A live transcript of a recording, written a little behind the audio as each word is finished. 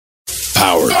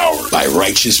Powered by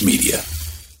Righteous Media.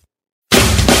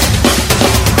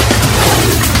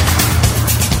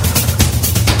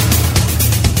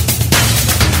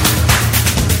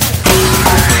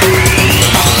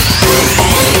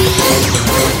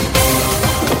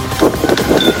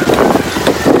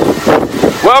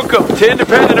 Welcome to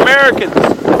Independent Americans.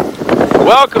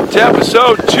 Welcome to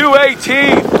episode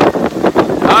 218.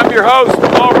 I'm your host,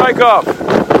 Paul Rykoff.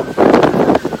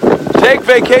 Take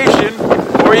vacation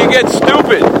or you get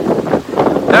stupid.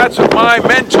 That's what my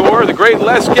mentor, the great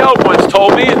Les Gelb, once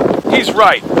told me, and he's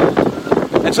right.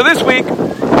 And so this week,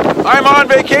 I'm on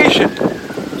vacation.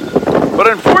 But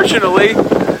unfortunately,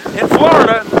 in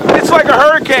Florida, it's like a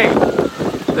hurricane.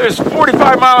 There's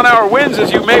 45-mile-an-hour winds,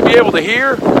 as you may be able to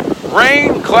hear,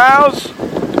 rain, clouds,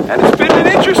 and it's been an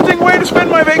interesting way to spend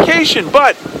my vacation.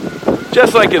 But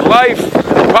just like in life,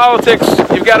 in politics,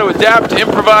 you've got to adapt,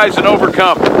 improvise, and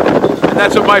overcome. And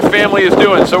that's what my family is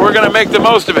doing. So we're going to make the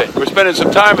most of it. We're spending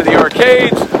some time in the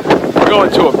arcades. We're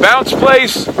going to a bounce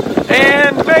place,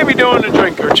 and maybe doing a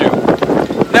drink or two.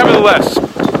 Nevertheless,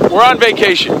 we're on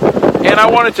vacation. And I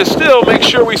wanted to still make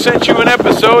sure we sent you an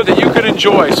episode that you could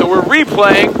enjoy. So we're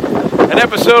replaying an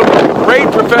episode with the great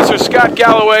Professor Scott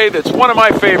Galloway that's one of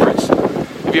my favorites.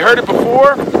 If you heard it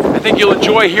before, I think you'll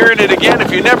enjoy hearing it again.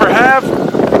 If you never have,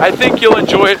 I think you'll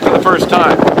enjoy it for the first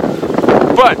time.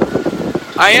 But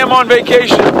I am on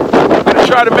vacation. I'm going to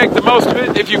try to make the most of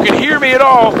it. If you can hear me at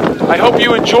all, I hope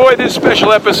you enjoy this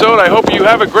special episode. I hope you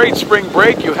have a great spring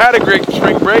break. You had a great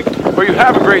spring break, or you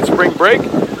have a great spring break.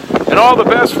 And all the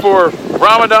best for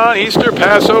Ramadan, Easter,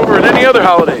 Passover, and any other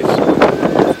holidays.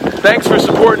 Thanks for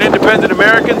supporting Independent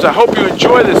Americans. I hope you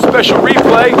enjoy this special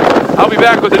replay. I'll be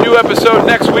back with a new episode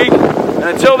next week. And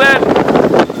until then,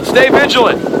 stay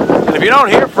vigilant. And if you don't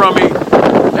hear from me,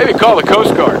 maybe call the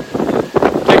Coast Guard.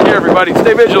 Take care, everybody.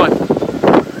 Stay vigilant.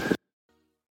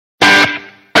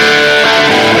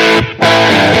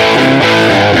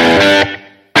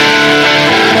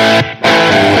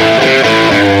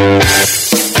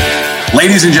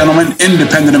 Ladies and gentlemen,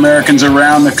 independent Americans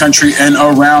around the country and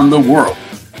around the world,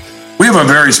 we have a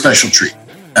very special treat.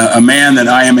 A man that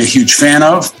I am a huge fan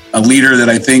of, a leader that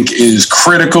I think is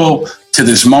critical to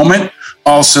this moment,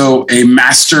 also a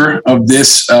master of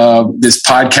this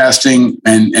podcasting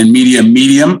and media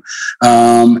medium,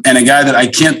 and a guy that I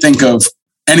can't think of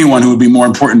anyone who would be more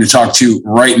important to talk to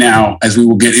right now, as we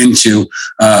will get into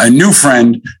a new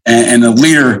friend and a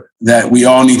leader that we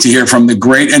all need to hear from. The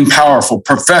great and powerful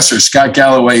Professor Scott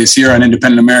Galloway is here on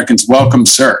Independent Americans. Welcome,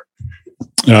 sir.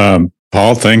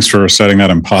 Paul, thanks for setting that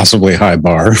impossibly high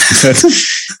bar.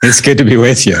 It's good to be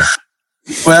with you.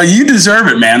 Well, you deserve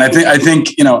it, man. I think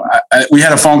we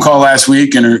had a phone call last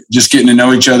week and are just getting to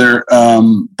know each other.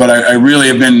 But I really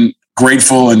have been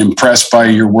grateful and impressed by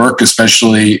your work,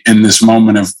 especially in this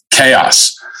moment of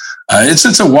chaos.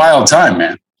 It's a wild time,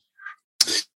 man.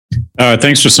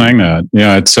 Thanks for saying that.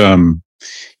 Yeah, it's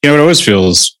it always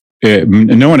feels.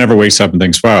 No one ever wakes up and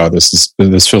thinks, "Wow, this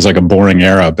feels like a boring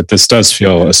era," but this does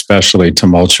feel especially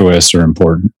tumultuous or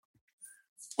important.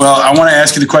 Well, I want to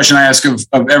ask you the question I ask of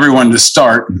everyone to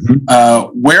start.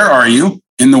 Mm-hmm. Where are you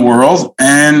in the world,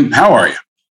 and how are you?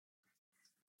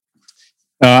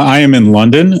 I am in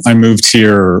London. I moved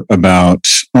here about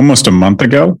almost a month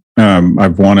ago.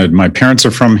 My parents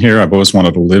are from here. I've always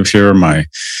wanted to live here.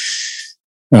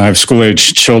 I have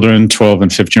school-age children, 12 and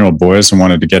 15-year-old boys, and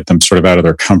wanted to get them sort of out of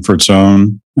their comfort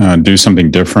zone, do something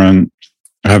different.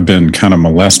 I've been kind of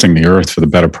molesting the earth for the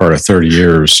better part of 30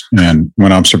 years. And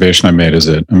one observation I made is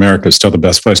that America is still the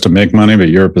best place to make money, but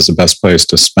Europe is the best place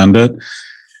to spend it.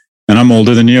 And I'm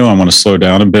older than you. I want to slow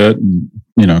down a bit and,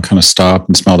 kind of stop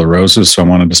and smell the roses. So I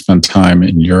wanted to spend time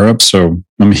in Europe. So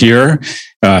I'm here.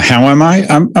 How am I?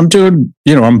 I'm doing,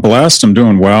 I'm blessed. I'm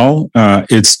doing well.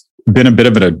 It's been a bit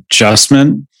of an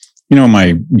adjustment.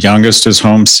 My youngest is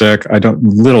homesick.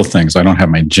 Little things. I don't have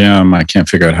my gym. I can't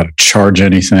figure out how to charge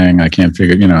anything. I can't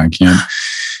figure, I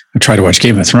tried to watch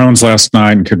Game of Thrones last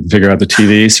night and couldn't figure out the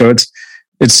TV. So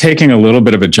it's taking a little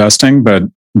bit of adjusting, but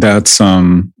that's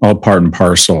all part and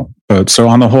parcel. But so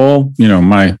on the whole,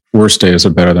 my worst days are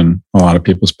better than a lot of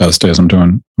people's best days. I'm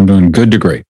doing good to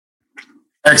great.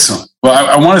 Excellent. Well,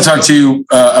 I want to talk to you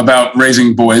about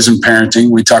raising boys and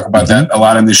parenting. We talk about that a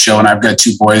lot in this show, and I've got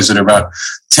two boys that are about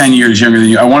 10 years younger than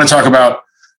you. I want to talk about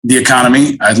the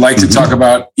economy. I'd like to talk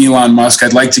about Elon Musk.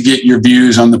 I'd like to get your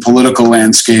views on the political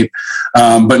landscape.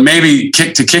 But maybe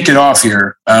to kick it off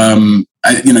here,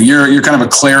 you're kind of a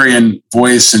clarion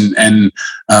voice and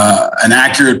an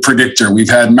accurate predictor. We've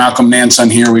had Malcolm Nance on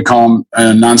here. We call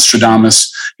him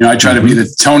Nostradamus. I try to be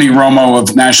the Tony Romo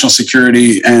of national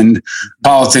security and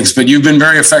politics, but you've been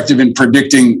very effective in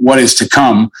predicting what is to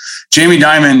come. Jamie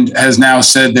Dimon has now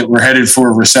said that we're headed for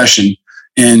a recession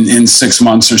in 6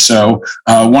 months or so.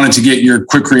 Wanted to get your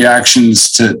quick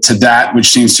reactions to that, which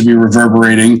seems to be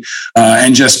reverberating,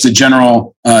 and just the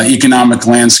general economic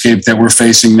landscape that we're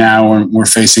facing now and we're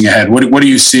facing ahead. What do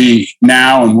you see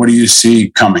now, and what do you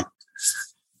see coming?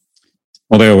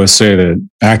 Well, they always say that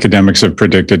academics have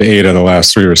predicted 8 of the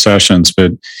last 3 recessions,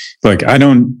 but I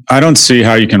don't see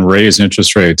how you can raise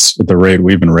interest rates at the rate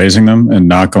we've been raising them and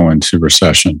not go into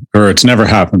recession, or it's never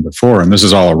happened before. And this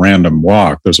is all a random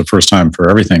walk. There's a first time for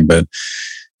everything, but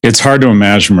it's hard to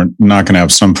imagine we're not going to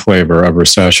have some flavor of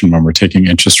recession when we're taking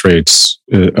interest rates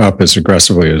up as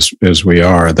aggressively as we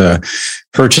are. The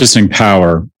purchasing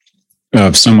power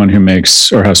of someone who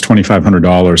makes or has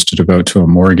 $2,500 to devote to a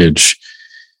mortgage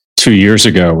 2 years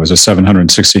ago was a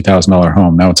 $760,000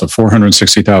 home. Now it's a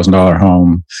 $460,000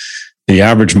 home. The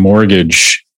average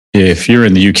mortgage, if you're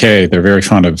in the UK, they're very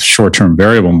fond of short-term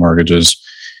variable mortgages.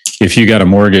 If you got a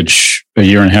mortgage a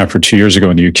year and a half or 2 years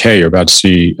ago in the UK, you're about to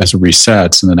see, as it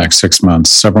resets in the next 6 months,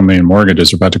 several million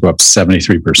mortgages are about to go up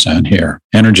 73% here.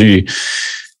 Energy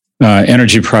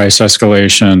price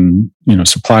escalation,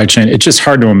 supply chain. It's just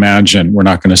hard to imagine we're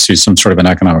not going to see some sort of an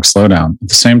economic slowdown. At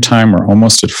the same time, we're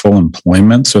almost at full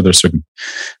employment. So there's some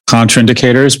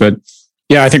contraindicators, but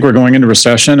yeah, I think we're going into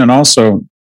recession. And also,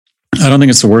 I don't think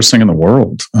it's the worst thing in the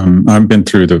world. I've been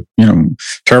through the,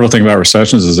 terrible thing about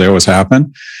recessions is they always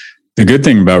happen. The good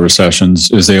thing about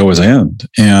recessions is they always end.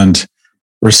 And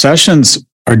recessions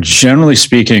are, generally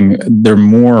speaking, they're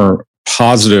more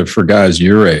positive for guys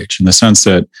your age, in the sense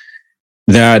that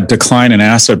decline in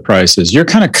asset prices, you're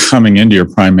kind of coming into your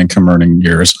prime income earning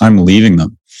years. I'm leaving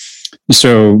them.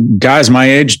 So guys my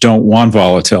age don't want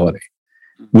volatility.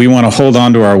 We want to hold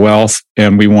on to our wealth,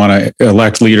 and we want to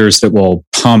elect leaders that will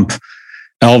pump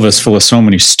Elvis full of so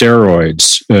many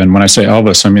steroids. And when I say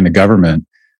Elvis, I mean the government.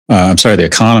 The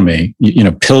economy,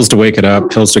 pills to wake it up,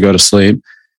 pills to go to sleep.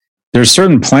 There's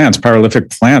certain plants,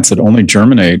 pyrolytic plants, that only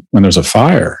germinate when there's a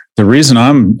fire. The reason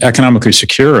I'm economically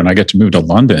secure and I get to move to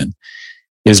London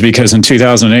is because in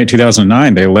 2008,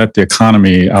 2009, they let the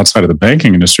economy outside of the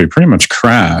banking industry pretty much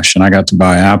crash. And I got to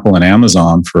buy Apple and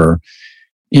Amazon for,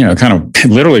 kind of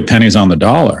literally pennies on the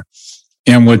dollar.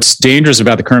 And what's dangerous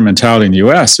about the current mentality in the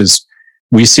US is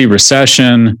we see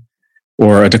recession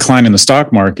or a decline in the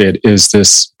stock market is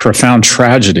this profound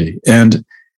tragedy. And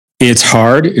it's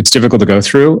hard, it's difficult to go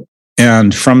through.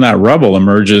 And from that rubble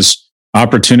emerges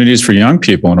opportunities for young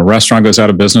people. When a restaurant goes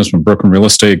out of business, when Brooklyn real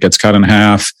estate gets cut in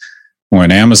half, when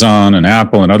Amazon and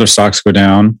Apple and other stocks go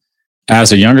down,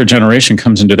 as a younger generation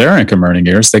comes into their income earning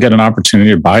years, they get an opportunity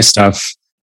to buy stuff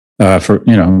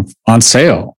on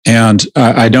sale. And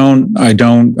I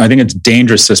think it's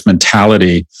dangerous, this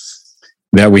mentality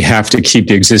that we have to keep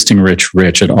the existing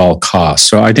rich at all costs.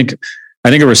 So I think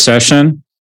a recession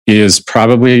is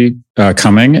probably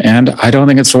coming, and I don't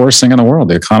think it's the worst thing in the world.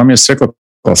 The economy is cyclical.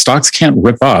 Stocks can't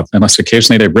rip up unless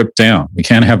occasionally they rip down. We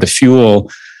can't have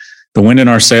the wind in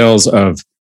our sails of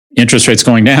interest rates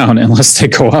going down unless they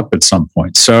go up at some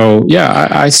point. So yeah,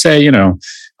 I say,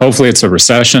 hopefully it's a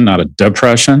recession, not a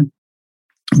depression,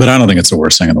 but I don't think it's the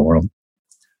worst thing in the world.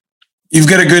 You've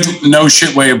got a good no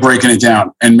shit way of breaking it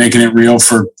down and making it real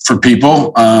for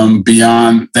people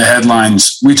beyond the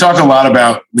headlines. We talk a lot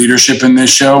about leadership in this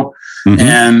show. Mm-hmm.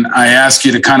 And I ask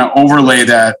you to kind of overlay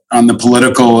that on the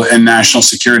political and national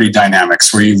security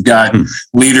dynamics, where you've got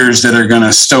leaders that are going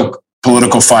to stoke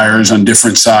political fires on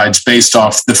different sides based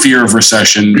off the fear of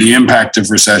recession, the impact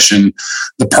of recession,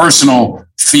 the personal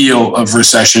feel of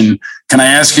recession. Can I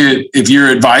ask you, if you're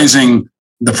advising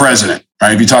the president,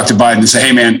 right? If you talk to Biden and say,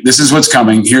 hey man, this is what's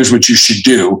coming, here's what you should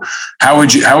do. How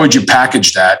would you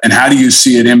package that? And how do you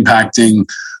see it impacting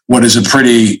what is a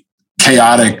pretty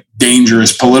chaotic,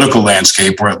 dangerous political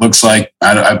landscape, where it looks like,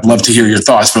 I'd love to hear your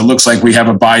thoughts, but it looks like we have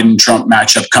a Biden-Trump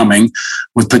matchup coming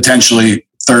with potentially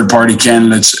third-party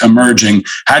candidates emerging.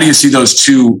 How do you see those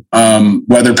two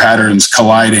weather patterns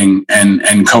colliding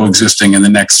and coexisting in the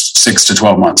next 6 to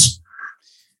 12 months?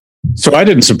 So I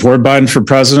didn't support Biden for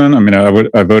president. I mean,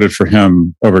 I voted for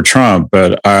him over Trump,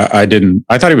 but I didn't.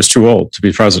 I thought he was too old to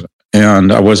be president,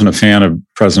 and I wasn't a fan of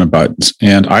President Biden's.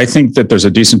 And I think that there's a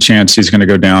decent chance he's going to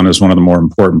go down as one of the more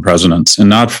important presidents, and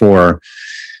not for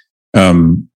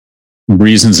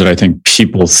reasons that I think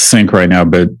people think right now.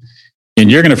 But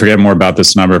and you're going to forget more about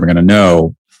this than I'm ever going to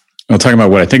know. I'll talk about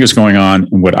what I think is going on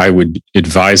and what I would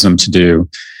advise them to do.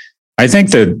 I think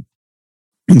that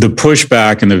the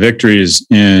pushback and the victories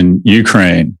in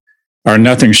Ukraine are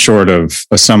nothing short of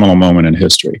a seminal moment in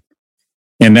history.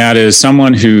 And that is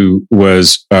someone who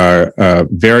was a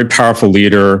very powerful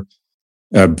leader,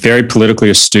 very politically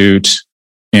astute,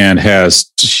 and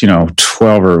has,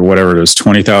 12 or whatever it is,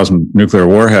 20,000 nuclear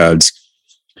warheads,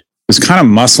 was kind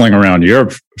of muscling around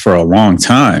Europe for a long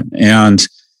time and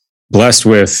blessed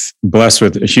with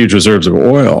huge reserves of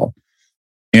oil.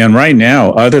 And right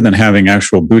now, other than having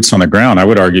actual boots on the ground, I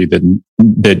would argue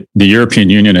that the European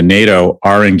Union and NATO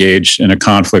are engaged in a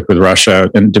conflict with Russia.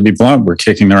 And to be blunt, we're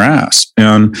kicking their ass.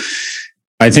 And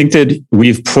I think that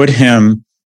we've put him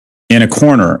in a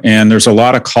corner. And there's a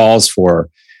lot of calls for,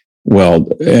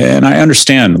 and I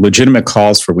understand legitimate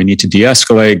calls for we need to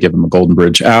de-escalate, give them a golden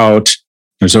bridge out.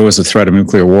 There's always a threat of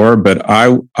nuclear war. But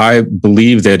I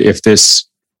believe that if this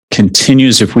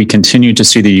continues, if we continue to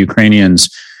see the Ukrainians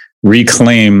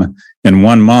reclaim in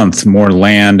 1 month more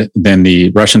land than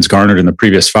the Russians garnered in the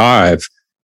previous 5,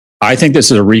 I think this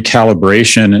is a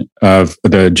recalibration of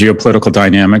the geopolitical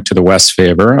dynamic to the West's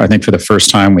favor. I think for the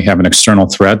first time, we have an external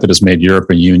threat that has made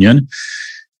Europe a union.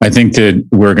 I think that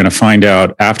we're going to find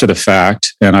out after the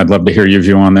fact, and I'd love to hear your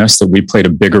view on this, that we played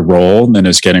a bigger role than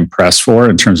is getting pressed for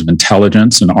in terms of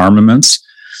intelligence and armaments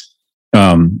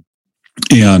and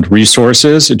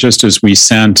resources, just as we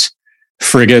sent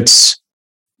frigates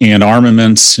and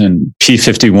armaments and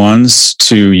P-51s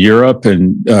to Europe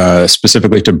and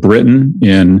specifically to Britain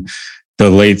in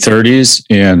the late 30s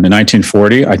and in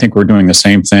 1940. I think we're doing the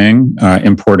same thing,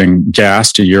 importing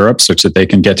gas to Europe such that they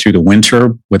can get through the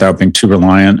winter without being too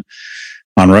reliant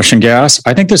on Russian gas.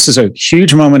 I think this is a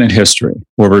huge moment in history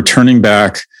where we're turning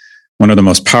back one of the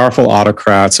most powerful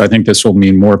autocrats. I think this will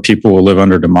mean more people will live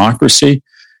under democracy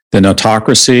than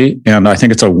autocracy. And I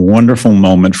think it's a wonderful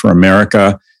moment for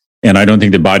America. And I don't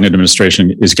think the Biden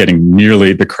administration is getting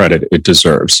nearly the credit it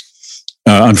deserves.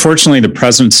 Unfortunately,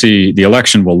 the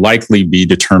election will likely be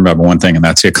determined by one thing, and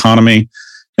that's the economy.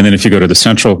 And then if you go to the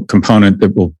central component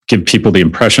that will give people the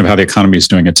impression of how the economy is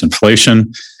doing, it's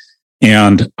inflation.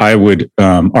 And I would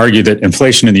argue that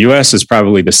inflation in the US is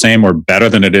probably the same or better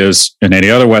than it is in any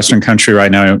other Western country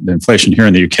right now. The inflation here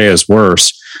in the UK is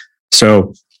worse.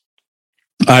 So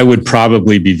I would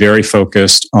probably be very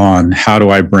focused on how do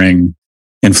I bring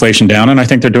inflation down. And I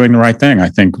think they're doing the right thing. I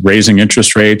think raising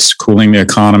interest rates, cooling the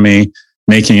economy,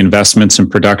 making investments in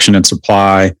production and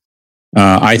supply.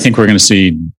 I think we're going to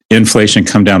see inflation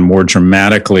come down more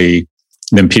dramatically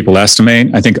than people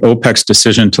estimate. I think OPEC's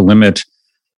decision to limit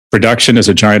production is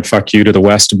a giant fuck you to the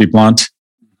West, to be blunt,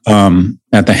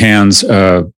 at the hands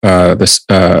of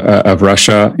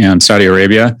Russia and Saudi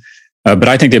Arabia. But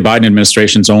I think the Biden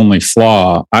administration's only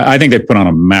flaw, I think they put on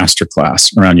a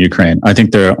masterclass around Ukraine. I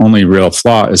think their only real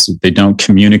flaw is that they don't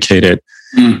communicate it,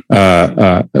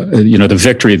 the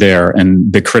victory there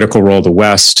and the critical role the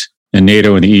West and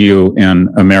NATO and the EU and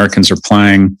Americans are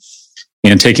playing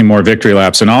and taking more victory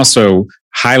laps, and also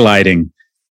highlighting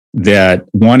that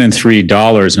 $1 in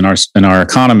 $3 in our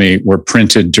economy were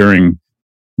printed during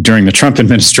the Trump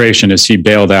administration as he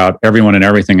bailed out everyone and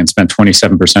everything and spent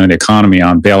 27% of the economy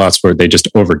on bailouts where they just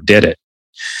overdid it.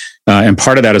 And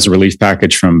part of that is a relief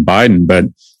package from Biden, but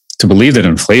to believe that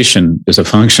inflation is a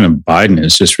function of Biden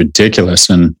is just ridiculous.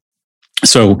 And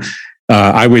so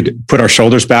I would put our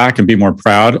shoulders back and be more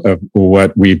proud of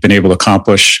what we've been able to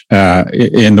accomplish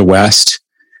in the West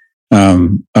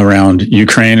around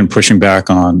Ukraine and pushing back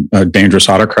on a dangerous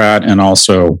autocrat. And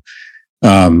also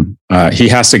he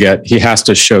has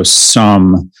to show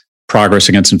some progress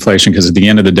against inflation, because at the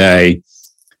end of the day,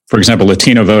 for example,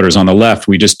 Latino voters on the left,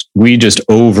 we just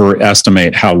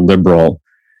overestimate how liberal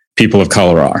people of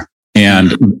color are.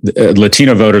 And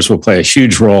Latino voters will play a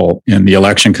huge role in the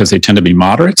election because they tend to be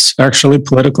moderates, actually,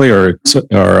 politically or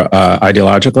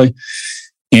ideologically.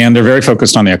 And they're very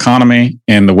focused on the economy,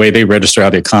 and the way they register how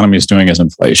the economy is doing is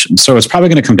inflation. So it's probably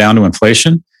going to come down to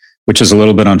inflation, which is a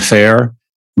little bit unfair.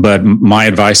 But my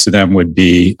advice to them would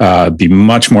be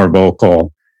much more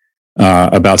vocal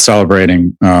about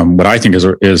celebrating what I think is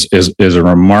a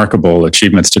remarkable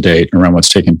achievements to date around what's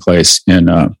taking place in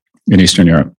Eastern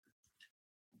Europe.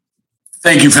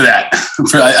 Thank you for that.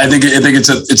 I think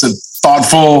it's a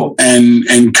thoughtful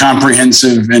and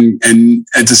comprehensive and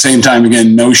at the same time,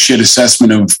 again, no shit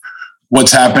assessment of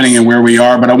what's happening and where we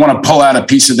are. But I want to pull out a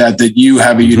piece of that you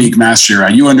have a unique mastery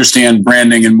on. You understand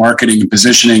branding and marketing and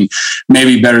positioning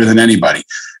maybe better than anybody.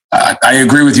 I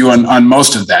agree with you on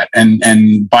most of that. And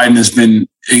Biden has been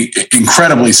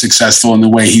incredibly successful in the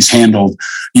way he's handled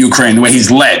Ukraine, the way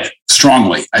he's led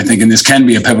strongly, I think, and this can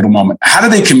be a pivotal moment. How do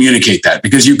they communicate that?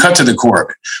 Because you cut to the core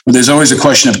of it, but there's always a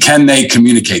question of, can they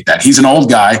communicate that? He's an old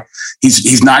guy.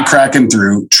 He's not cracking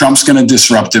through. Trump's going to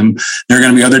disrupt him. There are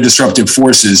going to be other disruptive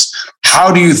forces.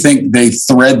 How do you think they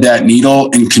thread that needle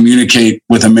and communicate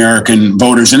with American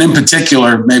voters? And in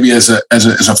particular, maybe as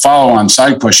a follow-on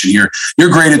side question here, you're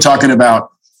great at talking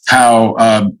about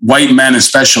how white men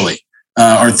especially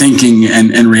are thinking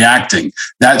and reacting.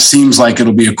 That seems like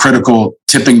it'll be a critical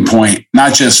tipping point,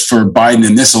 not just for Biden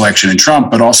in this election and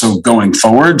Trump, but also going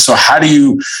forward. So how do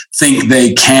you think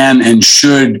they can and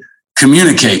should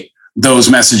communicate those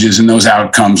messages and those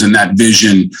outcomes and that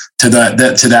vision to that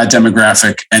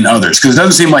demographic and others? Because it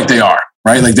doesn't seem like they are,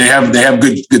 right? Like they have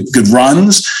good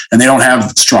runs and they don't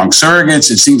have strong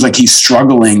surrogates. It seems like he's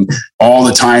struggling all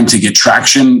the time to get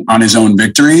traction on his own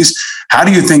victories. How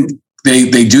do you think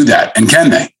they do that, and can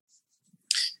they?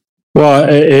 Well,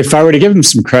 if I were to give them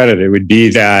some credit, it would be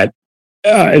that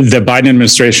the Biden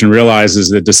administration realizes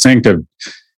the distinctive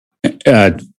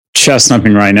chest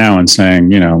thumping right now and saying,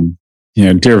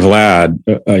 dear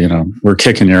Vlad, we're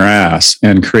kicking your ass,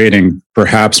 and creating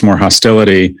perhaps more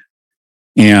hostility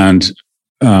and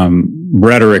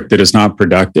rhetoric that is not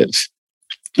productive.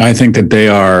 I think that they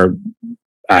are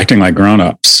acting like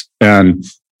grown-ups and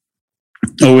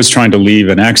always trying to leave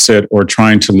an exit or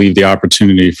trying to leave the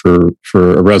opportunity for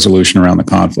a resolution around the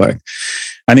conflict.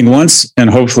 I think once, and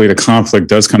hopefully the conflict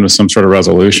does come to some sort of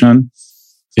resolution,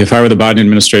 if I were the Biden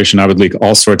administration, I would leak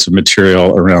all sorts of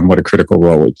material around what a critical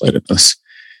role we played in this.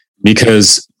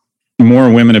 Because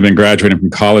more women have been graduating from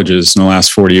colleges in the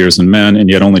last 40 years than men, and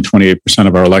yet only 28%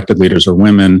 of our elected leaders are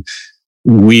women.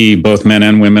 We, both men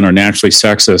and women, are naturally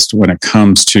sexist when it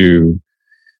comes to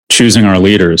choosing our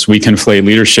leaders. We conflate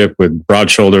leadership with broad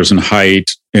shoulders and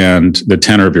height and the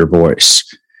tenor of your voice.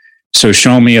 So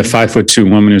show me a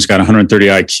 5'2" woman who's got 130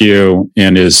 IQ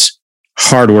and is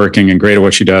hardworking and great at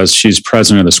what she does. She's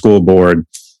president of the school board.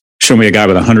 Show me a guy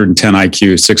with 110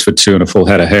 IQ, 6'2", and a full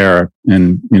head of hair,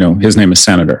 and his name is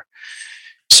Senator.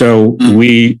 So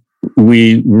we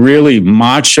really,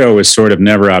 macho is sort of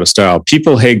never out of style.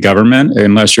 People hate government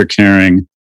unless you're carrying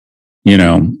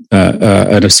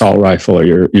an assault rifle or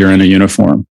you're in a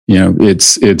uniform.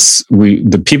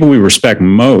 The people we respect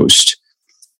most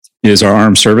is our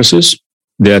armed services.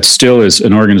 That still is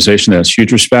an organization that has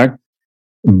huge respect.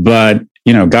 But,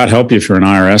 God help you if you're an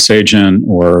IRS agent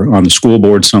or on the school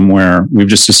board somewhere. We've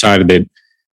just decided that,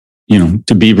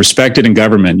 to be respected in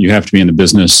government, you have to be in the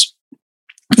business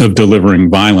of delivering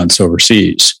violence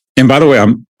overseas. And by the way,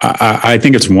 I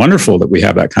think it's wonderful that we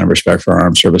have that kind of respect for our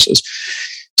armed services.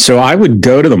 So I would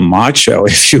go to the macho,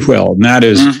 if you will, and that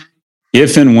is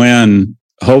if and when,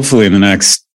 hopefully in the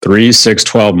next 3, 6,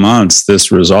 12 months,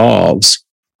 this resolves,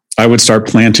 I would start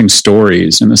planting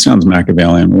stories, and this sounds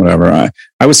Machiavellian, whatever.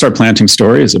 I would start planting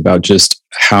stories about just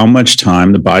how much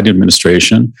time the Biden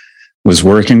administration was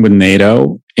working with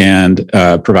NATO and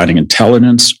providing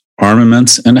intelligence,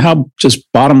 armaments, and how just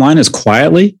bottom line is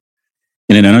quietly,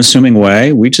 in an unassuming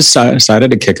way, we just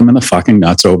decided to kick them in the fucking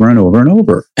nuts over and over and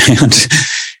over.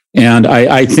 And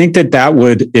I think that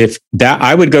would,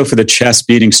 I would go for the chest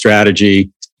beating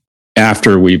strategy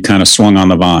after we've kind of swung on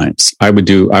the vines. I would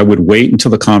wait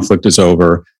until the conflict is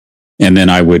over, and then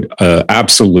I would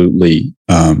absolutely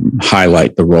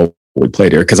highlight the role we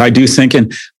played here. Because I do think,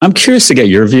 and I'm curious to get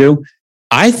your view,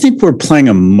 I think we're playing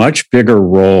a much bigger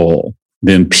role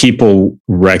than people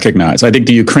recognize. I think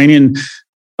the Ukrainian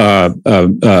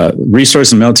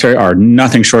resources and military are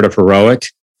nothing short of heroic.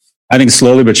 I think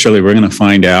slowly but surely we're going to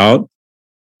find out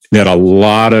that a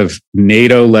lot of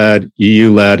NATO-led,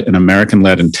 EU-led, and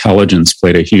American-led intelligence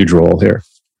played a huge role here.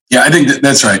 Yeah, I think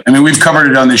that's right. I mean, we've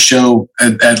covered it on this show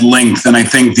at length, and I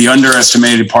think the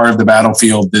underestimated part of the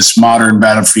battlefield, this modern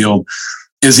battlefield,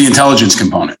 is the intelligence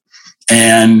component.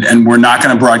 And we're not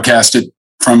going to broadcast it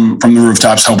from the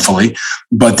rooftops, hopefully,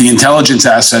 but the intelligence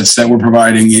assets that we're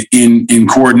providing in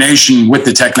coordination with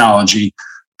the technology,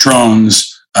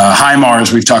 drones,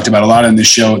 HIMARS, we've talked about a lot in this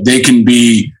show, they can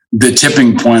be the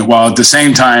tipping point while at the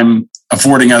same time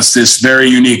affording us this very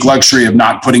unique luxury of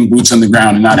not putting boots on the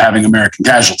ground and not having American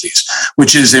casualties,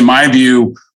 which is, in my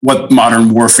view, what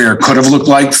modern warfare could have looked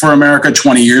like for America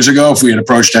 20 years ago if we had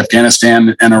approached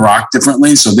Afghanistan and Iraq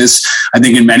differently. So this, I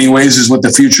think, in many ways is what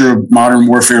the future of modern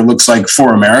warfare looks like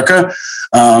for America.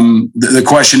 The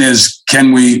question is,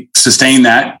 can we sustain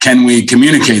that? Can we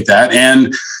communicate that?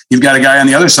 And you've got a guy on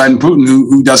the other side in Putin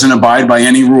who doesn't abide by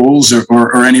any rules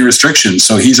or any restrictions.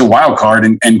 So he's a wild card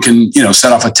and can,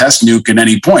 set off a test nuke at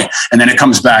any point. And then it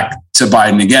comes back to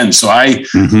Biden again. So I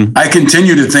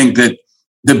continue to think that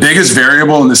the biggest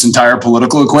variable in this entire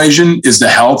political equation is the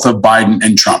health of Biden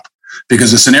and Trump.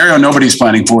 because the scenario nobody's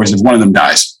planning for is if one of them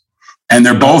dies. And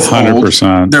they're both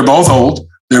 100%. old. They're both old.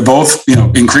 They're both,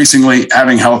 increasingly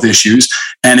having health issues.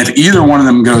 And if either one of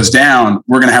them goes down,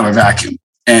 we're going to have a vacuum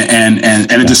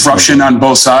and a disruption on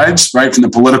both sides, right, from the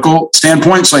political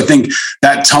standpoint. So I think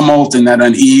that tumult and that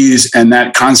unease and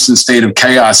that constant state of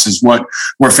chaos is what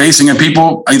we're facing. And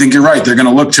people, I think you're right, they're going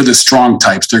to look to the strong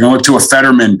types. They're going to look to a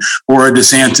Fetterman or a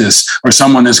DeSantis or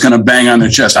someone that's going to bang on their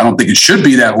chest. I don't think it should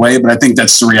be that way, but I think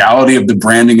that's the reality of the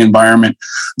branding environment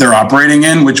they're operating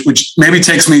in, which maybe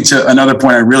takes me to another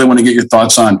point I really want to get your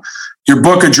thoughts on. Your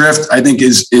book, Adrift, I think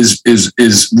is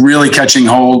really catching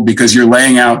hold because you're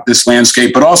laying out this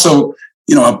landscape, but also,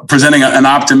 presenting an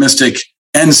optimistic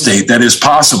end state that is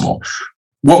possible.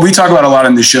 What we talk about a lot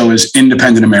in this show is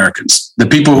independent Americans, the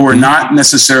people who are not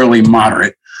necessarily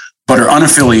moderate, but are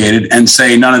unaffiliated and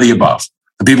say none of the above.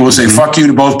 The people who say, fuck you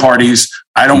to both parties.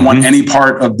 I don't want any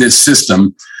part of this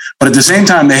system. But at the same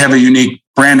time, they have a unique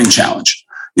branding challenge.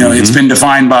 It's been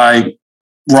defined by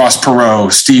Ross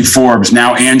Perot, Steve Forbes,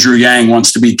 now Andrew Yang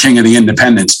wants to be king of the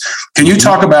independents. Can you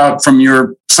talk about, from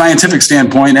your scientific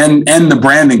standpoint and the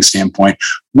branding standpoint,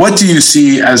 what do you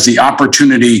see as the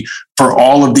opportunity for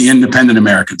all of the independent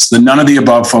Americans, the none of the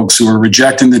above folks who are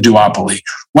rejecting the duopoly?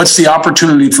 What's the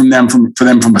opportunity for them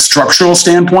from a structural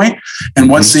standpoint? And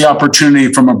what's the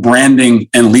opportunity from a branding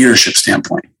and leadership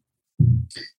standpoint?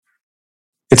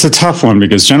 It's a tough one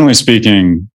because generally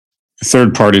speaking,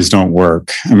 third parties don't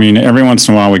work. I mean, every once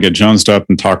in a while we get jonesed up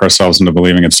and talk ourselves into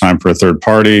believing it's time for a third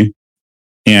party,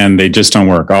 and they just don't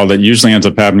work. All that usually ends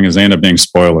up happening is they end up being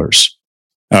spoilers.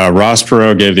 Ross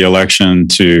Perot gave the election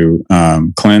to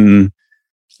Clinton.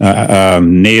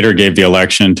 Nader gave the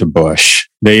election to Bush.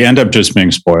 They end up just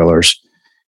being spoilers.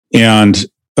 And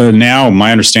now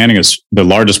my understanding is the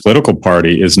largest political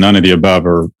party is none of the above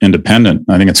or independent.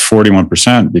 I think it's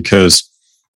 41% because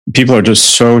people are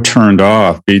just so turned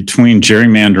off between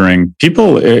gerrymandering.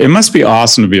 It must be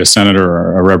awesome to be a senator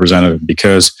or a representative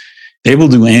because they will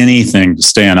do anything to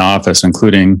stay in office,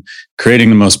 including creating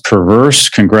the most perverse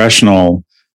congressional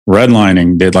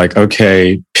redlining.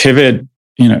 They'd pivot.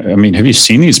 Have you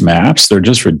seen these maps? They're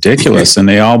just ridiculous. And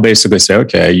they all basically say,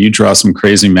 okay, you draw some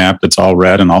crazy map that's all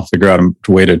red and I'll figure out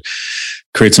a way to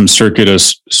create some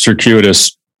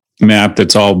circuitous map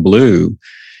that's all blue.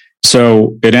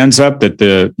 So it ends up that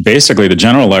the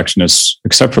general election is,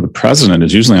 except for the president,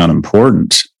 is usually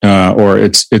unimportant, or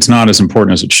it's not as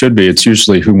important as it should be. It's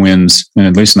usually who wins, and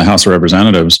at least in the House of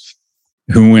Representatives,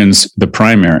 who wins the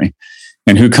primary,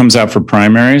 and who comes out for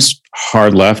primaries,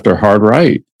 hard left or hard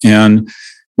right. And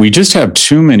we just have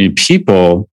too many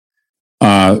people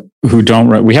who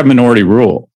don't. We have minority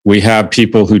rule. We have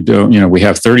people who don't. We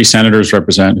have 30 senators who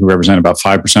represent about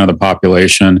 5% of the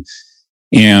population,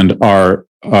 and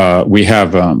we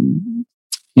have,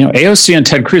 AOC and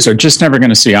Ted Cruz are just never going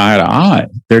to see eye to eye.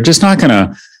 They're just not going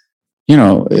to,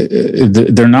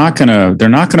 they're not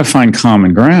going to find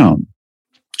common ground.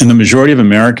 And the majority of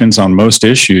Americans on most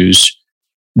issues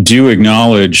do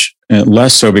acknowledge,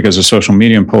 less so because of social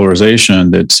media and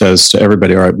polarization that says to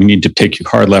everybody, all right, we need to take you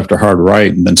hard left or hard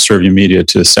right and then serve you media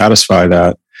to satisfy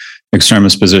that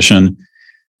extremist position.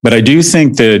 But I do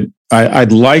think that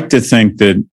I'd like to think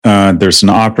that there's an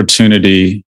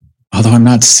opportunity, although I'm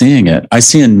not seeing it. I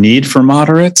see a need for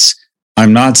moderates.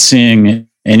 I'm not seeing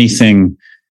anything.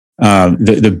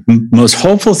 The most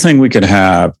hopeful thing we could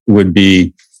have would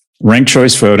be ranked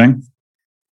choice voting.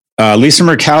 Lisa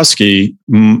Murkowski,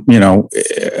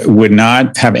 would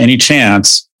not have any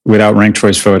chance without ranked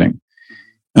choice voting.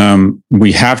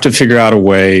 We have to figure out a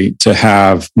way to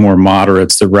have more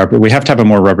moderates we have to have a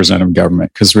more representative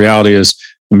government, because the reality is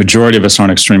the majority of us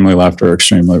aren't extremely left or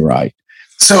extremely right.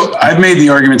 So I've made the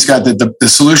argument, Scott, that the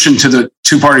solution to the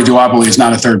two-party duopoly is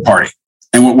not a third party.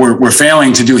 And what we're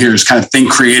failing to do here is kind of think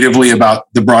creatively about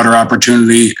the broader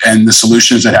opportunity and the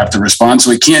solutions that have to respond.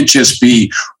 So it can't just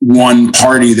be one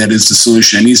party that is the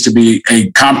solution. It needs to be a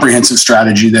comprehensive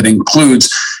strategy that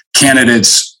includes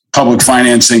candidates, public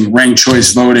financing, ranked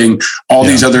choice voting, all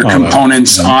these other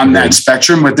components on that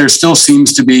spectrum. But there still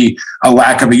seems to be a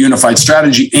lack of a unified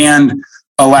strategy and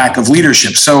a lack of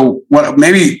leadership. So what,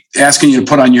 maybe asking you to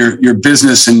put on your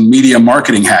business and media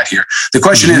marketing hat here. The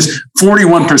question is,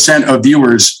 41% of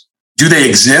viewers, do they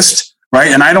exist?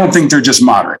 Right. And I don't think they're just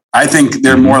moderate. I think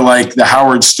they're more like the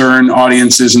Howard Stern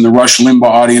audiences and the Rush Limbaugh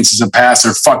audiences of past,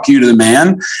 or fuck you to the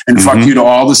man and fuck you to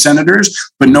all the senators.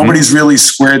 But nobody's really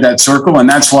squared that circle. And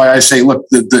that's why I say, look,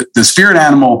 the spirit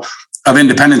animal of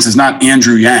independence is not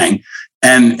Andrew Yang.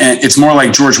 And it's more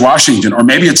like George Washington, or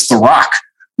maybe it's The Rock.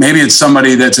 Maybe it's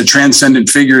somebody that's a transcendent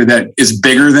figure that is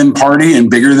bigger than party and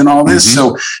bigger than all this.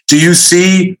 So do you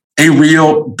see a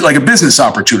real, like a business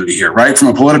opportunity here, right? From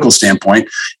a political standpoint,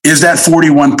 is that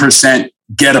 41%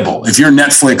 gettable? If you're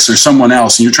Netflix or someone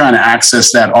else and you're trying to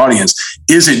access that audience,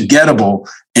 is it gettable?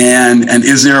 And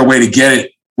is there a way to get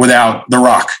it without The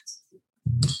Rock?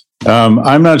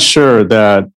 I'm not sure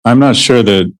that.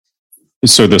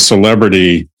 So the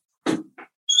celebrity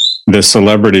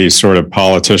sort of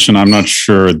politician, I'm not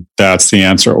sure that's the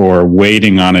answer, or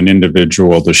waiting on an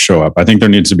individual to show up. I think there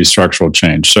needs to be structural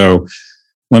change. So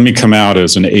let me come out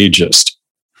as an ageist.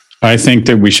 I think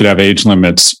that we should have age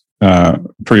limits.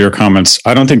 Per your comments,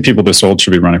 I don't think people this old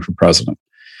should be running for president.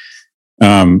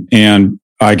 And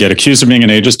I get accused of being an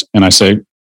ageist, and I say,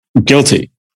 guilty.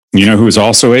 You know who's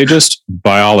also ageist?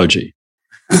 Biology.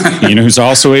 You know who's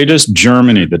also ageist?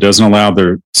 Germany, that doesn't allow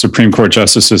their Supreme Court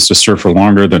justices to serve for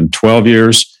longer than 12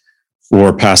 years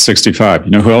or past 65.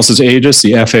 You know who else is ageist?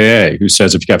 The FAA, who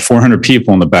says if you got 400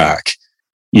 people in the back,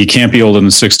 you can't be older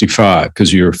than 65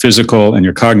 because your physical and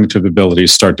your cognitive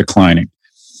abilities start declining.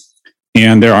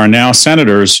 And there are now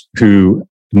senators who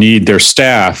need their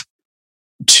staff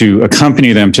to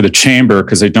accompany them to the chamber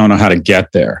because they don't know how to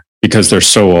get there because they're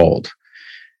so old.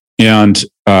 And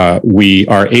we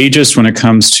are ageist when it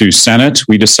comes to Senate.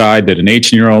 We decide that an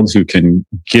 18-year-old who can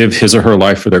give his or her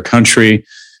life for their country,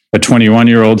 a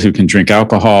 21-year-old who can drink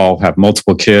alcohol, have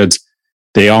multiple kids,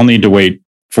 they all need to wait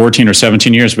 14 or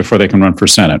 17 years before they can run for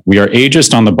Senate. We are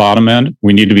ageist on the bottom end.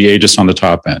 We need to be ageist on the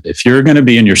top end. If you're going to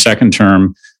be in your second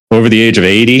term over the age of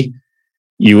 80,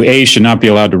 you A, should not be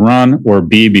allowed to run, or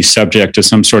B, be subject to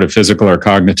some sort of physical or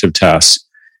cognitive tests,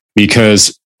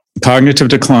 because cognitive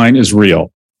decline is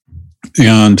real.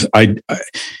 And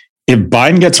if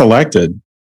Biden gets elected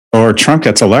or Trump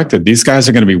gets elected, these guys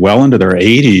are going to be well into their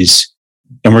 80s,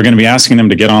 and we're going to be asking them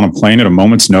to get on a plane at a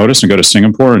moment's notice and go to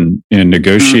Singapore and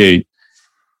negotiate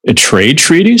trade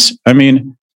treaties. I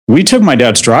mean, we took my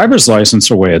dad's driver's license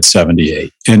away at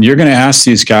 78, and you're going to ask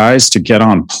these guys to get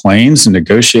on planes and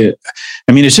negotiate.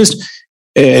 I mean, it's just,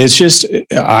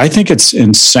 I think it's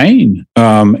insane.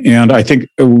 And I think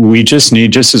we just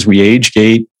need, just as we age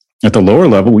gate at the lower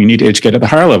level, we need to age gate at the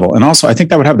higher level. And also, I think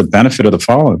that would have the benefit of the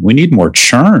following. We need more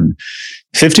churn.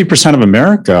 50% of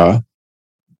America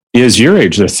is your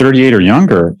age. They're 38 or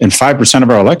younger. And 5% of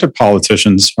our elected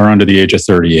politicians are under the age of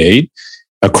 38.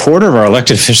 A quarter of our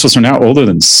elected officials are now older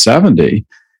than 70.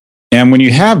 And when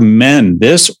you have men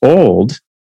this old,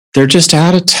 they're just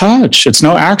out of touch. It's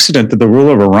no accident that the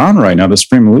ruler of Iran right now, the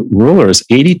supreme ruler, is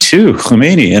 82,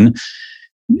 Khomeini. And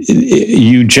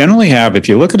you generally have, if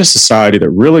you look at a society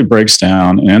that really breaks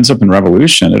down and ends up in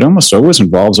revolution, it almost always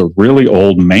involves a really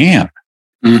old man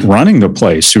running the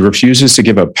place who refuses to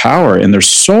give up power. And there's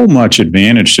so much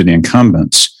advantage to the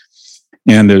incumbents.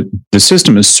 And the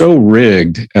system is so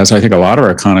rigged, as I think a lot of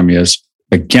our economy is,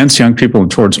 against young people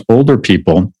and towards older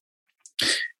people.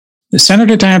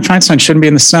 Senator Dianne Feinstein shouldn't be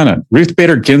in the Senate. Ruth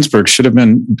Bader Ginsburg should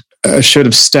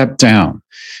have stepped down.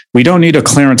 We don't need a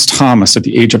Clarence Thomas at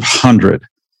the age of 100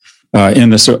 on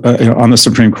the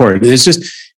Supreme Court. It's just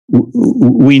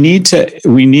we need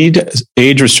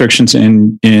age restrictions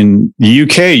in the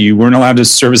UK. You weren't allowed to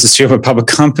serve as the CEO of a public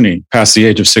company past the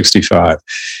age of 65.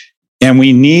 And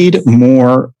we need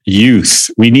more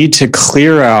youth. We need to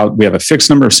clear out, we have a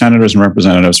fixed number of senators and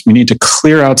representatives. We need to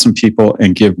clear out some people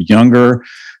and give younger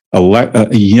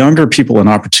people an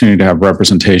opportunity to have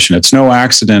representation. It's no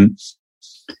accident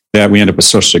that we end up with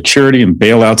Social Security and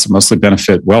bailouts that mostly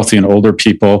benefit wealthy and older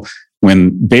people,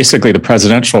 when basically the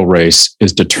presidential race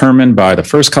is determined by the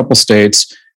first couple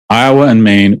states, Iowa and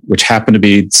Maine, which happen to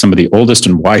be some of the oldest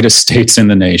and whitest states in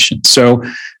the nation. So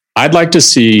I'd like to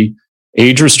see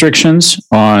age restrictions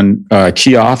on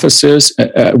key offices,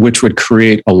 which would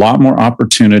create a lot more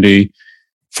opportunity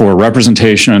for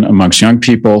representation amongst young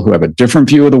people who have a different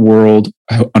view of the world,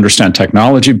 who understand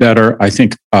technology better, I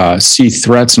think see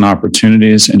threats and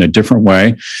opportunities in a different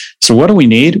way. So what do we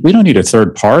need? We don't need a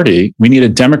third party. We need a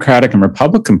Democratic and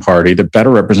Republican Party that better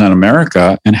represent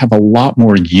America and have a lot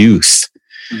more youth.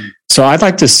 So I'd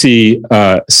like to see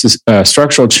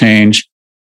structural change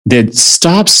that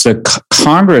stops the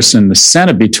Congress and the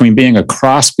Senate between being a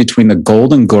cross between the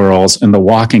Golden Girls and the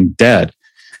Walking Dead.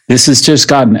 This has just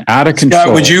gotten out of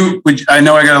control. Scott, I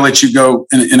know I got to let you go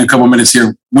in a couple of minutes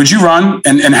here. Would you run?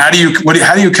 And how do you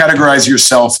categorize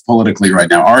yourself politically right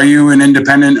now? Are you an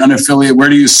independent, unaffiliated? Where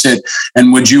do you sit?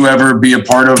 And would you ever be a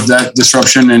part of that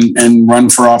disruption and run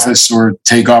for office or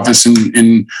take office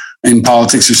in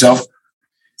politics yourself?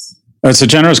 It's a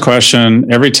generous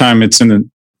question. Every time it's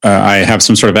I have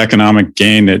some sort of economic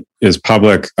gain that is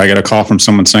public, I get a call from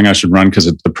someone saying I should run because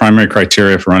the primary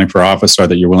criteria for running for office are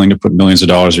that you're willing to put millions of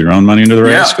dollars of your own money into the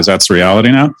race, because that's the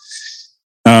reality now.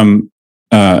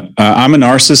 I'm a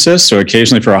narcissist, so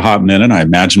occasionally for a hot minute, I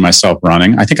imagine myself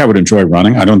running. I think I would enjoy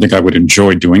running. I don't think I would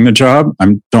enjoy doing the job.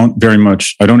 I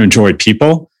don't enjoy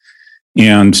people.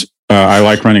 And I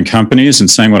like running companies and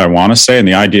saying what I want to say. And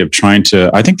the idea of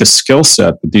I think the skill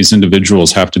set that these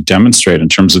individuals have to demonstrate in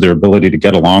terms of their ability to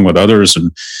get along with others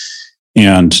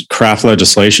and craft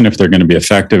legislation, if they're going to be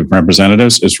effective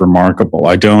representatives, is remarkable.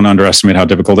 I don't underestimate how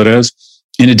difficult it is.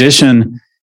 In addition,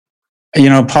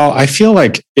 Paul, I feel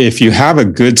like if you have a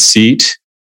good seat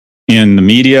in the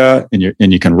media and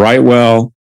you can write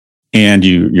well and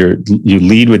you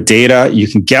lead with data, you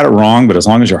can get it wrong, but as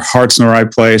long as your heart's in the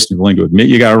right place and you're willing to admit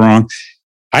you got it wrong,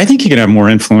 I think you can have more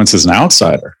influence as an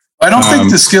outsider. I don't think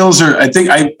the skills are,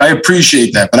 I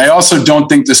appreciate that, but I also don't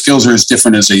think the skills are as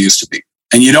different as they used to be.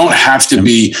 And you don't have to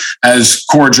be as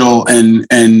cordial and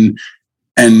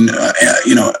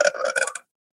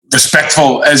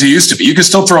respectful as you used to be. You can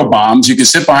still throw bombs. You can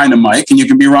sit behind a mic and you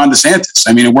can be Ron DeSantis.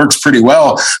 I mean, it works pretty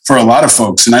well for a lot of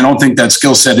folks. And I don't think that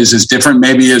skill set is as different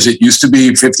maybe as it used to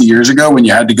be 50 years ago when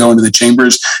you had to go into the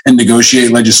chambers and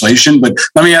negotiate legislation. But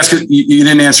let me ask you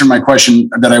didn't answer my question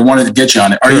that I wanted to get you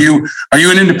on it. Are you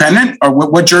an independent, or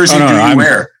what jersey do you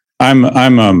wear?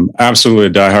 I'm absolutely a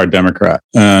diehard Democrat,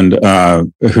 and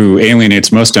who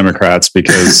alienates most Democrats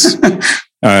because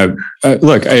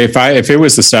look, if it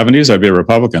was the 70s, I'd be a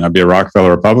Republican. I'd be a Rockefeller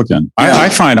Republican. Yeah.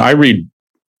 I read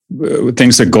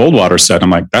things that Goldwater said. I'm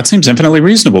like, that seems infinitely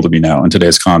reasonable to me now in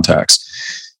today's context.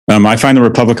 I find the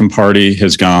Republican Party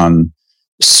has gone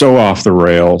so off the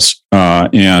rails,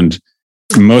 and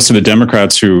most of the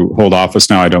Democrats who hold office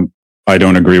now, I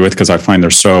don't agree with because I find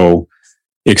they're so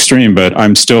extreme, but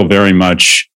I'm still very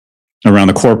much around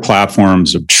the core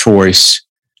platforms of choice,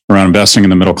 around investing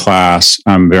in the middle class.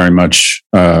 I'm very much,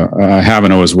 I have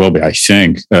and always will be, I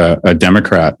think, a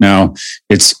Democrat. Now,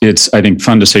 it's I think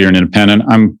fun to say you're an independent.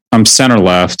 I'm center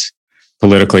left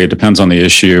politically. It depends on the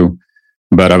issue,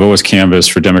 but I've always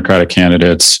canvassed for Democratic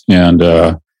candidates. And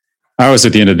I always,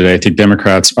 at the end of the day, I think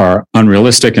Democrats are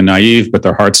unrealistic and naive, but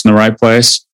their heart's in the right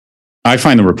place. I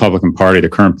find the Republican Party, the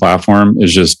current platform,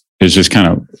 is just kind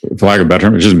of, for lack of a better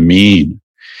term, it's just mean.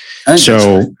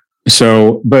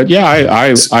 But yeah,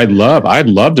 I'd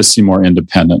love to see more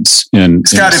independence in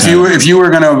Scott. If you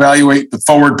were going to evaluate the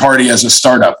Forward Party as a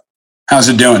startup, how's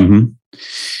it doing? Mm-hmm.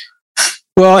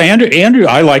 Well, Andrew,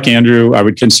 I like Andrew. I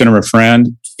would consider him a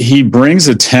friend. He brings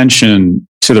attention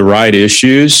to the right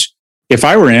issues. If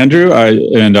I were Andrew,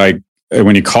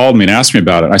 when he called me and asked me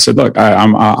about it, I said, look,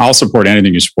 I'll support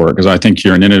anything you support because I think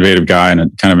you're an innovative guy and a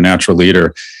kind of a natural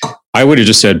leader. I would have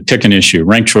just said, pick an issue,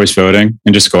 ranked choice voting,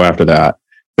 and just go after that.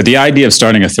 But the idea of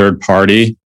starting a third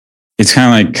party, it's kind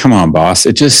of like, come on, boss.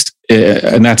 And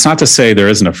that's not to say there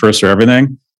isn't a first for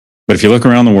everything, but if you look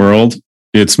around the world,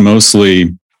 it's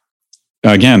mostly,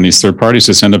 again, these third parties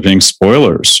just end up being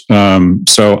spoilers.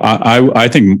 So I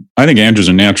think Andrew's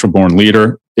a natural born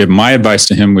leader. If my advice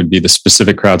to him would be the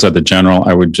specific crowds at the general,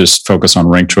 I would just focus on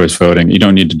ranked choice voting. You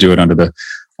don't need to do it under the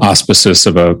auspices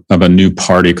of a new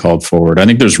party called Forward. I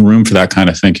think there's room for that kind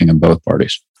of thinking in both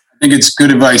parties. I think it's good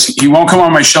advice. He won't come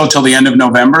on my show till the end of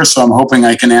November, so I'm hoping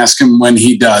I can ask him when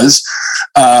he does.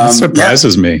 That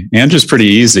surprises me. Andrew's pretty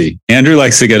easy. Andrew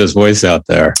likes to get his voice out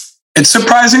there. It's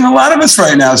surprising a lot of us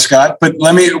right now, Scott, but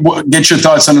let me get your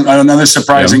thoughts on another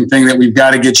surprising thing that we've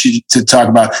got to get you to talk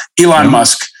about. Elon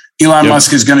Musk. Elon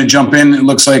Musk is going to jump in, it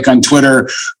looks like, on Twitter.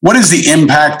 What is the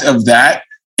impact of that?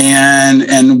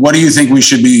 And what do you think we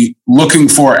should be looking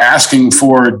for, asking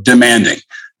for, demanding?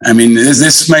 I mean,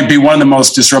 this might be one of the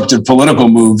most disruptive political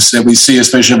moves that we see,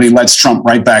 especially if he lets Trump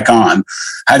right back on.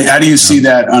 How do you see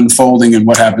that unfolding and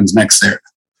what happens next there?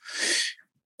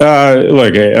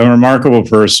 Look, a remarkable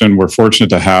person. We're fortunate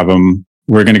to have him.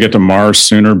 We're going to get to Mars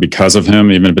sooner because of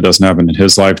him, even if it doesn't happen in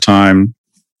his lifetime.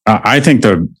 I think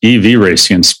the EV race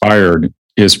he inspired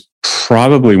is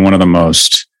probably one of the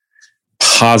most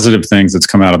positive things that's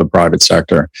come out of the private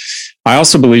sector. I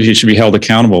also believe he should be held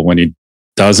accountable when he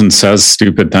does and says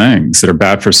stupid things that are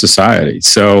bad for society.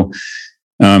 So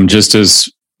just as,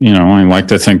 I like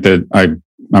to think that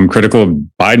I'm critical of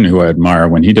Biden, who I admire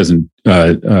when he doesn't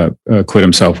quit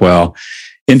himself well.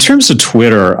 In terms of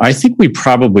Twitter, I think we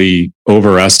probably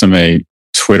overestimate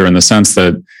Twitter in the sense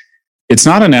that it's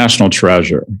not a national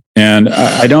treasure. And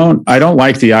I don't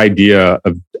like the idea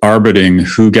of arbitrating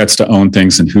who gets to own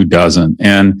things and who doesn't.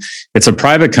 And it's a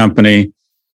private company.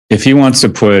 If he wants to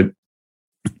put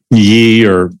Yi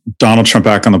or Donald Trump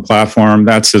back on the platform,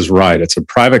 that's his right. It's a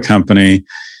private company.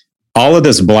 All of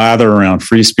this blather around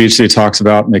free speech that he talks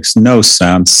about makes no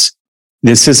sense.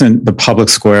 This isn't the public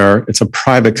square. It's a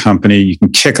private company. You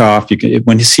can kick off.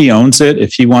 When he owns it,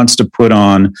 if he wants to put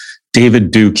on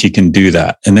David Duke, he can do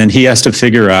that. And then he has to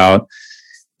figure out,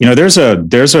 there's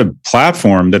a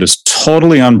platform that is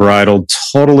totally unbridled,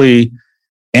 totally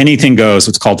anything goes.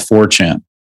 It's called 4chan.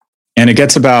 And it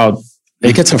gets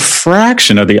a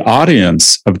fraction of the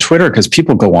audience of Twitter because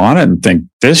people go on it and think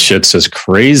this shit's just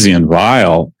crazy and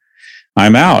vile.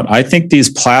 I'm out. I think these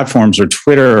platforms or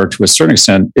Twitter, or to a certain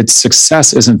extent, its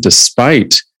success isn't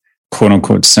despite quote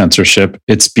unquote censorship.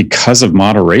 It's because of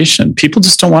moderation. People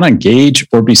just don't want to engage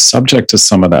or be subject to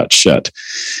some of that shit.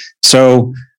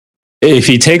 So if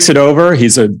he takes it over,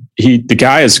 the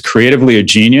guy is creatively a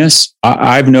genius.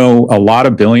 I know a lot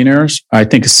of billionaires. I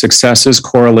think success is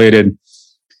correlated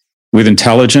with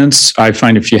intelligence. I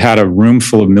find if you had a room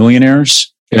full of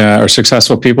millionaires or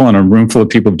successful people and a room full of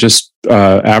people just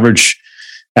average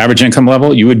income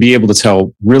level, you would be able to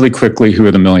tell really quickly who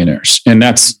are the millionaires. And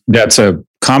that's a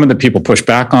comment that people push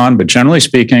back on. But generally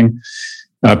speaking,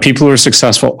 people who are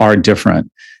successful are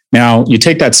different. Now, you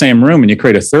take that same room and you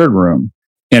create a third room,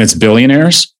 and it's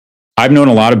billionaires. I've known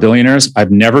a lot of billionaires.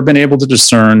 I've never been able to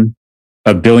discern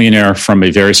a billionaire from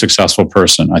a very successful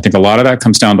person. I think a lot of that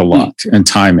comes down to luck and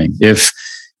timing. If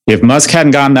Musk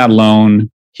hadn't gotten that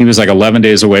loan, he was like 11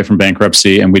 days away from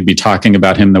bankruptcy, and we'd be talking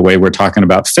about him the way we're talking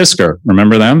about Fisker.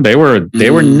 Remember them? They were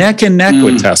neck and neck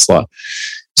with Tesla.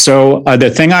 So the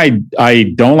thing I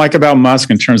don't like about Musk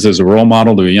in terms of as a role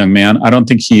model to a young man, I don't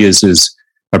think he is as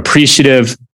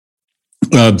appreciative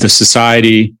of the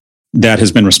society that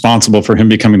has been responsible for him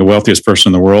becoming the wealthiest person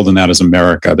in the world, and that is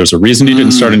America. There's a reason he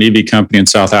didn't start an EV company in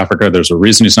South Africa. There's a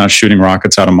reason he's not shooting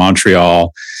rockets out of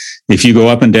Montreal. If you go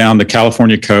up and down the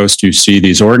California coast, you see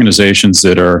these organizations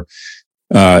that are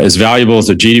as valuable as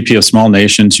the GDP of small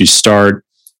nations. You start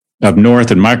up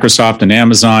north at Microsoft and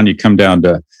Amazon. You come down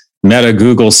to Meta,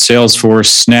 Google, Salesforce,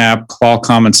 Snap,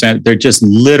 Qualcomm, and they just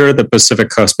litter the Pacific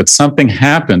coast. But something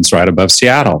happens right above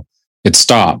Seattle. It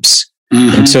stops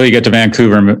until you get to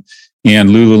Vancouver and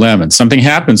Lululemon. Something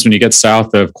happens when you get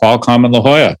south of Qualcomm and La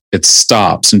Jolla. It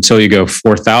stops until you go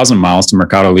 4,000 miles to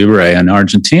Mercado Libre in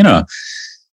Argentina.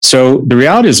 So the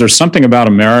reality is there's something about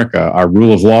America, our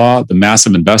rule of law, the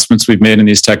massive investments we've made in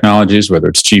these technologies, whether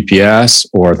it's GPS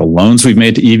or the loans we've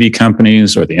made to EV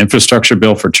companies or the infrastructure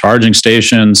bill for charging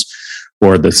stations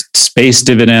or the space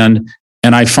dividend.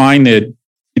 And I find that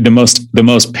the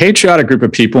most patriotic group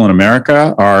of people in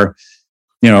America are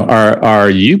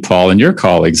you, Paul, and your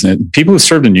colleagues. And people who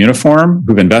served in uniform,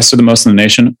 who've invested the most in the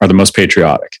nation, are the most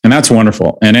patriotic. And that's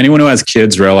wonderful. And anyone who has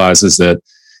kids realizes that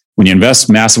when you invest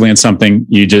massively in something,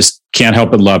 you just can't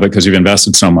help but love it because you've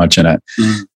invested so much in it.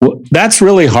 Well, that's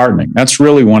really heartening. That's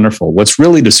really wonderful. What's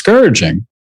really discouraging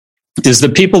is the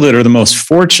people that are the most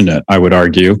fortunate, I would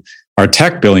argue, our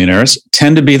tech billionaires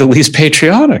tend to be the least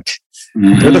patriotic.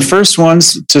 They're the first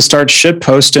ones to start shit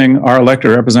posting our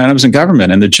elected representatives in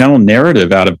government. And the general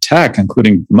narrative out of tech,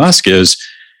 including Musk, is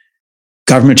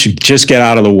government should just get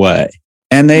out of the way.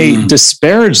 And they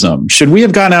disparage them. Should we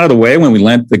have gotten out of the way when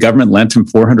the government lent him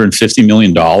 $450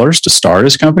 million to start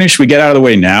his company? Should we get out of the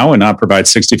way now and not provide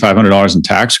 $6,500 in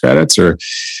tax credits or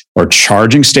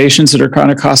charging stations that are going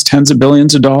to cost tens of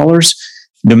billions of dollars?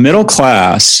 The middle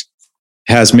class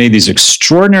has made these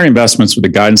extraordinary investments with the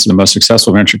guidance of the most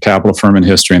successful venture capital firm in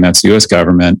history, and that's the U.S.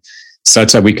 government,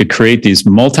 such that we could create these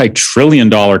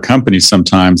multi-trillion-dollar companies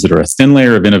sometimes that are a thin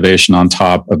layer of innovation on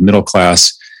top of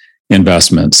middle-class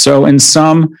investments. So in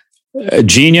some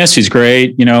genius, he's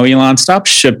great. Elon, stop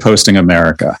shit posting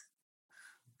America.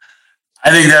 I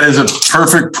think that is a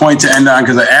perfect point to end on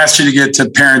because I asked you to get to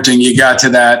parenting. You got to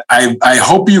that. I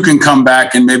hope you can come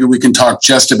back and maybe we can talk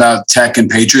just about tech and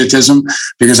patriotism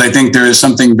because I think there is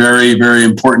something very, very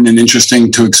important and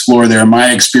interesting to explore there.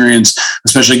 My experience,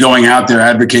 especially going out there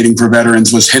advocating for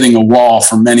veterans, was hitting a wall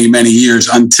for many, many years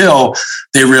until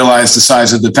they realized the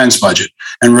size of the defense budget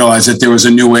and realized that there was a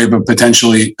new wave of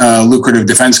potentially lucrative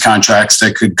defense contracts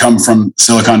that could come from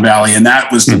Silicon Valley. And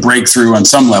that was the breakthrough on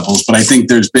some levels. But I think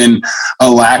there's been a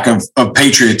lack of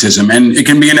patriotism, and it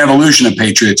can be an evolution of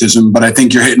patriotism. But I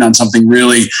think you're hitting on something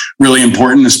really, really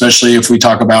important, especially if we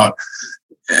talk about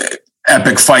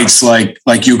epic fights like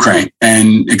Ukraine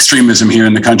and extremism here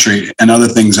in the country and other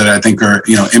things that I think are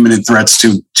imminent threats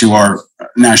to our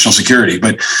national security.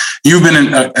 But you've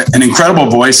been an incredible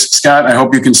voice, Scott. I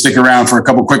hope you can stick around for a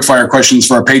couple quick fire questions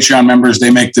for our Patreon members.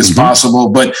 They make this possible.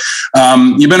 But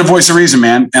you've been a voice of reason,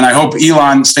 man. And I hope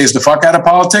Elon stays the fuck out of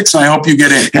politics. And I hope you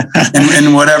get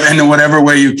in whatever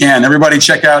way you can. Everybody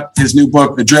check out his new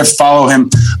book, Adrift. Follow him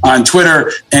on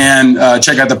Twitter and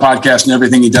check out the podcast and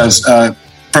everything he does.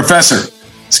 Professor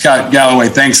Scott Galloway,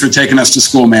 thanks for taking us to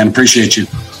school, man. Appreciate you.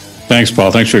 Thanks,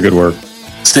 Paul. Thanks for your good work.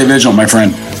 Stay vigilant, my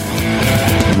friend.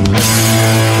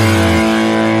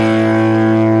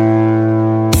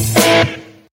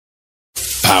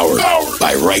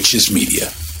 Righteous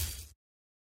Media.